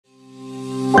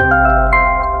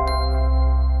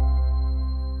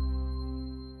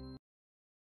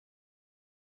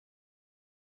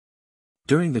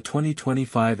During the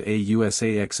 2025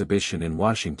 AUSA exhibition in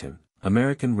Washington,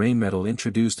 American Rheinmetall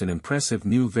introduced an impressive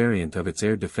new variant of its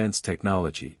air defense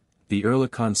technology, the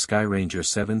Oerlikon Skyranger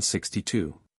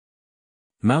 762.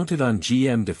 Mounted on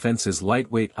GM Defense's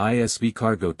lightweight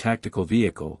ISV-Cargo tactical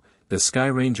vehicle, the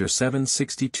Skyranger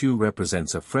 762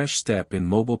 represents a fresh step in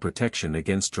mobile protection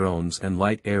against drones and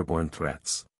light airborne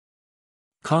threats.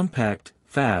 Compact,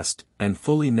 fast, and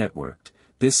fully networked,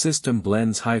 this system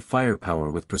blends high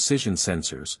firepower with precision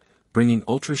sensors, bringing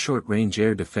ultra-short-range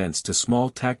air defense to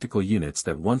small tactical units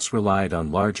that once relied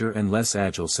on larger and less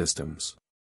agile systems.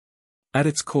 At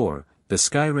its core, the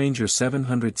Skyranger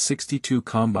 762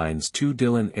 combines two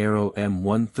Dillon Aero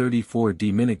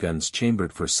M134D miniguns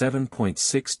chambered for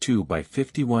 7.62 by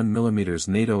 51 mm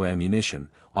NATO ammunition,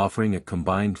 offering a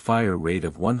combined fire rate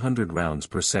of 100 rounds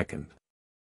per second.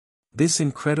 This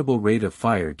incredible rate of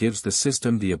fire gives the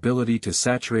system the ability to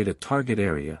saturate a target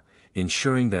area,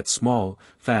 ensuring that small,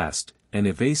 fast, and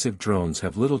evasive drones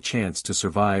have little chance to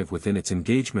survive within its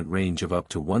engagement range of up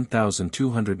to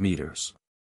 1,200 meters.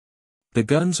 The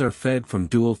guns are fed from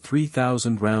dual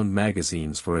 3,000-round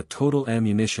magazines for a total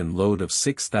ammunition load of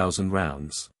 6,000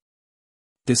 rounds.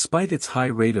 Despite its high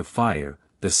rate of fire,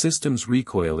 the system's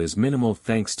recoil is minimal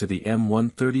thanks to the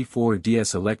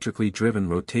M134D's electrically driven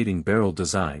rotating barrel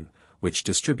design, which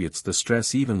distributes the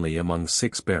stress evenly among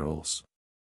 6 barrels.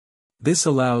 This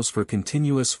allows for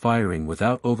continuous firing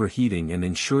without overheating and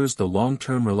ensures the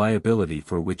long-term reliability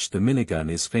for which the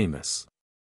minigun is famous.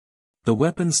 The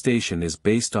weapon station is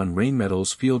based on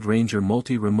Rheinmetall's Field Ranger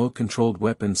multi-remote controlled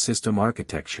weapon system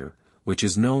architecture, which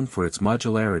is known for its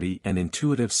modularity and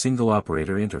intuitive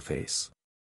single-operator interface.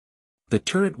 The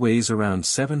turret weighs around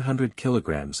 700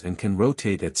 kilograms and can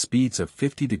rotate at speeds of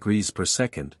 50 degrees per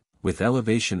second, with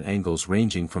elevation angles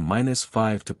ranging from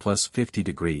 -5 to +50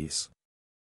 degrees.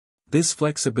 This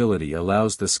flexibility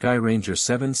allows the Skyranger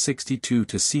 762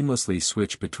 to seamlessly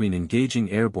switch between engaging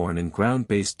airborne and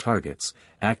ground-based targets,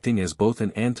 acting as both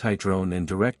an anti-drone and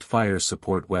direct-fire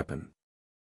support weapon.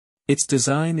 Its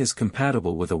design is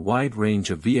compatible with a wide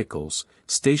range of vehicles,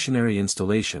 stationary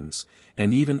installations,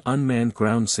 and even unmanned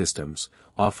ground systems,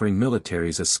 offering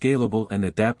militaries a scalable and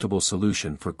adaptable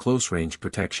solution for close-range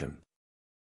protection.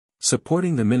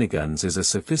 Supporting the miniguns is a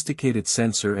sophisticated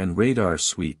sensor and radar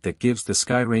suite that gives the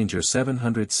Skyranger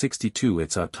 762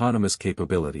 its autonomous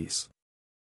capabilities.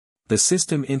 The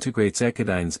system integrates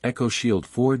Echodyne's EchoShield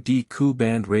 4D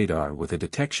Ku-band radar with a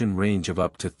detection range of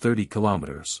up to 30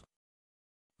 kilometers.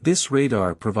 This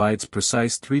radar provides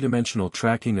precise three-dimensional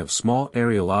tracking of small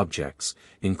aerial objects,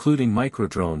 including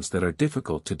microdrones that are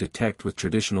difficult to detect with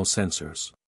traditional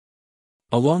sensors.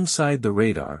 Alongside the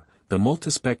radar, the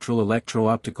multispectral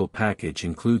electro-optical package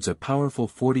includes a powerful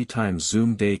 40x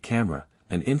zoom day camera,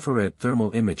 an infrared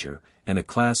thermal imager, and a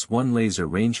Class 1 laser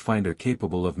rangefinder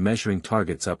capable of measuring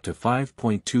targets up to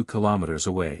 5.2 kilometers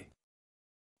away.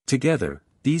 Together,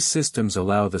 these systems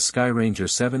allow the Skyranger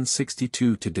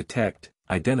 762 to detect,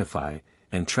 identify,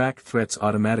 and track threats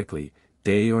automatically,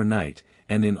 day or night,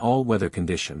 and in all weather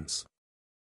conditions.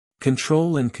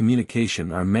 Control and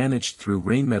communication are managed through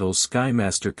Rheinmetall's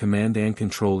SkyMaster command and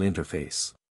control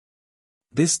interface.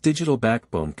 This digital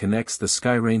backbone connects the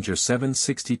Skyranger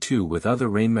 762 with other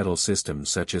Rheinmetall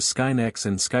systems such as Skynex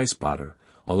and SkySpotter,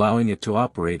 allowing it to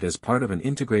operate as part of an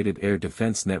integrated air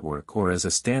defense network or as a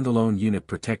standalone unit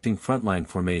protecting frontline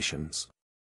formations.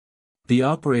 The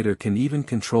operator can even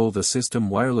control the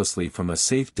system wirelessly from a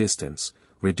safe distance,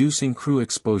 reducing crew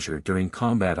exposure during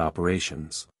combat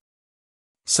operations.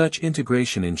 Such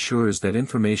integration ensures that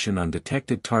information on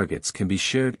detected targets can be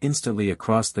shared instantly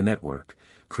across the network,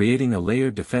 creating a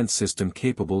layered defense system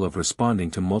capable of responding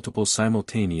to multiple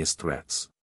simultaneous threats.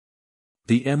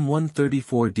 The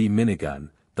M134D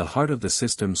minigun, the heart of the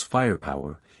system's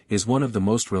firepower, is one of the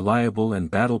most reliable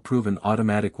and battle-proven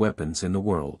automatic weapons in the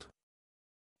world.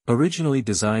 Originally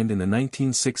designed in the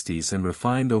 1960s and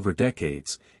refined over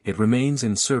decades, it remains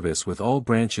in service with all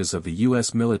branches of the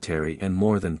U.S. military and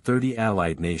more than 30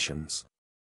 allied nations.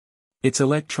 Its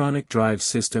electronic drive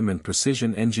system and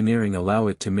precision engineering allow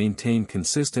it to maintain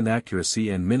consistent accuracy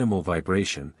and minimal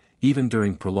vibration, even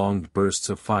during prolonged bursts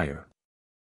of fire.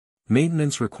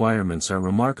 Maintenance requirements are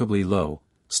remarkably low,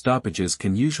 stoppages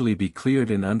can usually be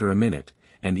cleared in under a minute,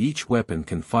 and each weapon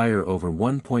can fire over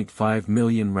 1.5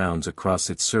 million rounds across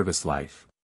its service life.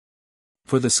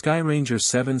 For the Skyranger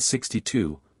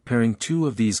 762, pairing two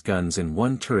of these guns in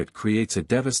one turret creates a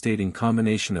devastating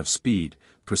combination of speed,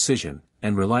 precision,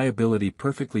 and reliability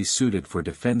perfectly suited for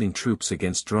defending troops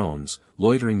against drones,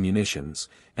 loitering munitions,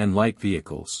 and light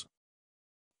vehicles.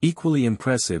 Equally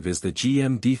impressive is the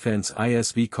GM Defense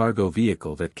ISV-Cargo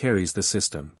vehicle that carries the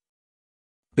system.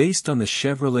 Based on the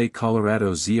Chevrolet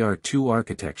Colorado ZR2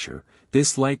 architecture,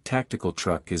 this light tactical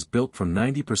truck is built from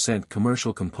 90%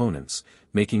 commercial components,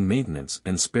 making maintenance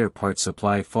and spare parts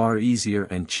supply far easier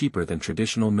and cheaper than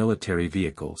traditional military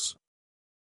vehicles.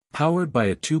 Powered by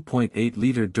a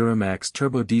 2.8-liter Duramax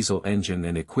turbodiesel engine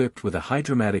and equipped with a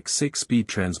Hydromatic 6-speed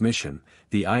transmission,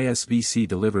 the ISV-C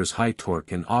delivers high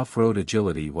torque and off-road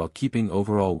agility while keeping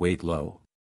overall weight low.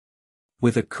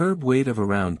 With a curb weight of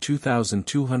around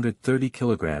 2,230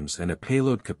 kilograms and a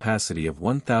payload capacity of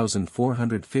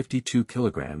 1,452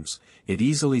 kilograms, it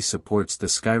easily supports the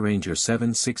Skyranger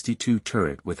 762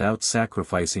 turret without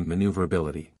sacrificing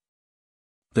maneuverability.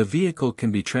 The vehicle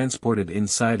can be transported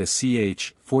inside a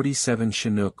CH-47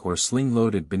 Chinook or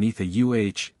sling-loaded beneath a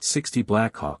UH-60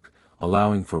 Blackhawk,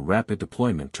 allowing for rapid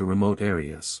deployment to remote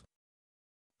areas.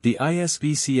 The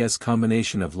ISV-C's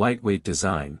combination of lightweight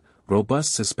design,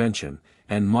 robust suspension,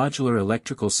 and modular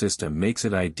electrical system makes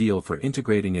it ideal for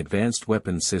integrating advanced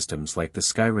weapon systems like the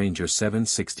Skyranger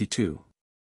 762.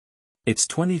 Its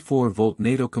 24-volt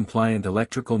NATO-compliant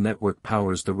electrical network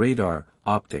powers the radar,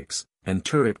 optics, and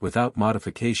turret without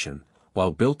modification,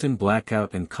 while built-in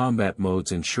blackout and combat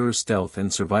modes ensure stealth and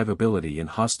survivability in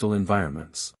hostile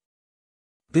environments.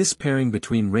 This pairing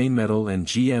between Rheinmetall and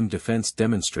GM Defense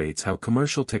demonstrates how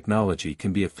commercial technology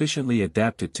can be efficiently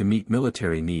adapted to meet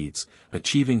military needs,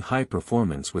 achieving high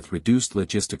performance with reduced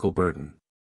logistical burden.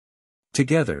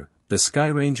 Together, the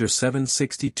Skyranger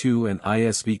 762 and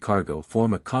ISV-Cargo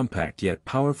form a compact yet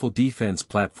powerful defense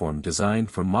platform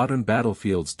designed for modern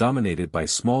battlefields dominated by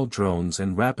small drones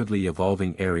and rapidly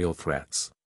evolving aerial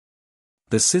threats.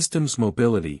 The system's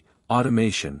mobility,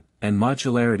 automation, and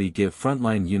modularity give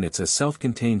frontline units a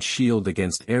self-contained shield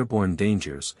against airborne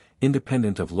dangers,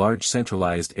 independent of large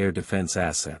centralized air defense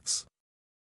assets.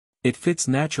 It fits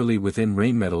naturally within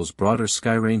Rheinmetall's broader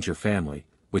Skyranger family,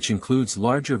 which includes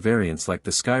larger variants like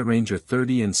the Skyranger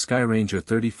 30 and Skyranger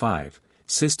 35,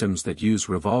 systems that use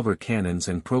revolver cannons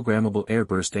and programmable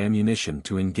airburst ammunition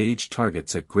to engage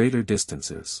targets at greater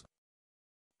distances.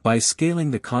 By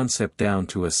scaling the concept down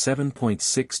to a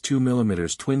 7.62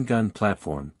 mm twin-gun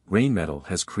platform, Rheinmetall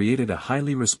has created a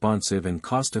highly responsive and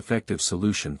cost-effective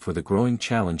solution for the growing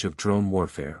challenge of drone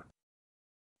warfare.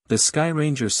 The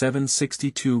Skyranger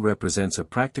 762 represents a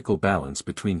practical balance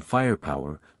between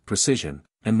firepower, precision,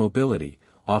 and mobility,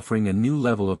 offering a new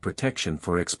level of protection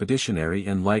for expeditionary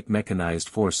and light mechanized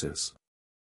forces.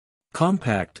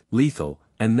 Compact, lethal,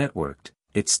 and networked,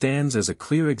 it stands as a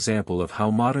clear example of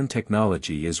how modern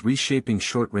technology is reshaping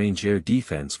short-range air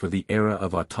defense for the era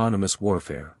of autonomous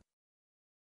warfare.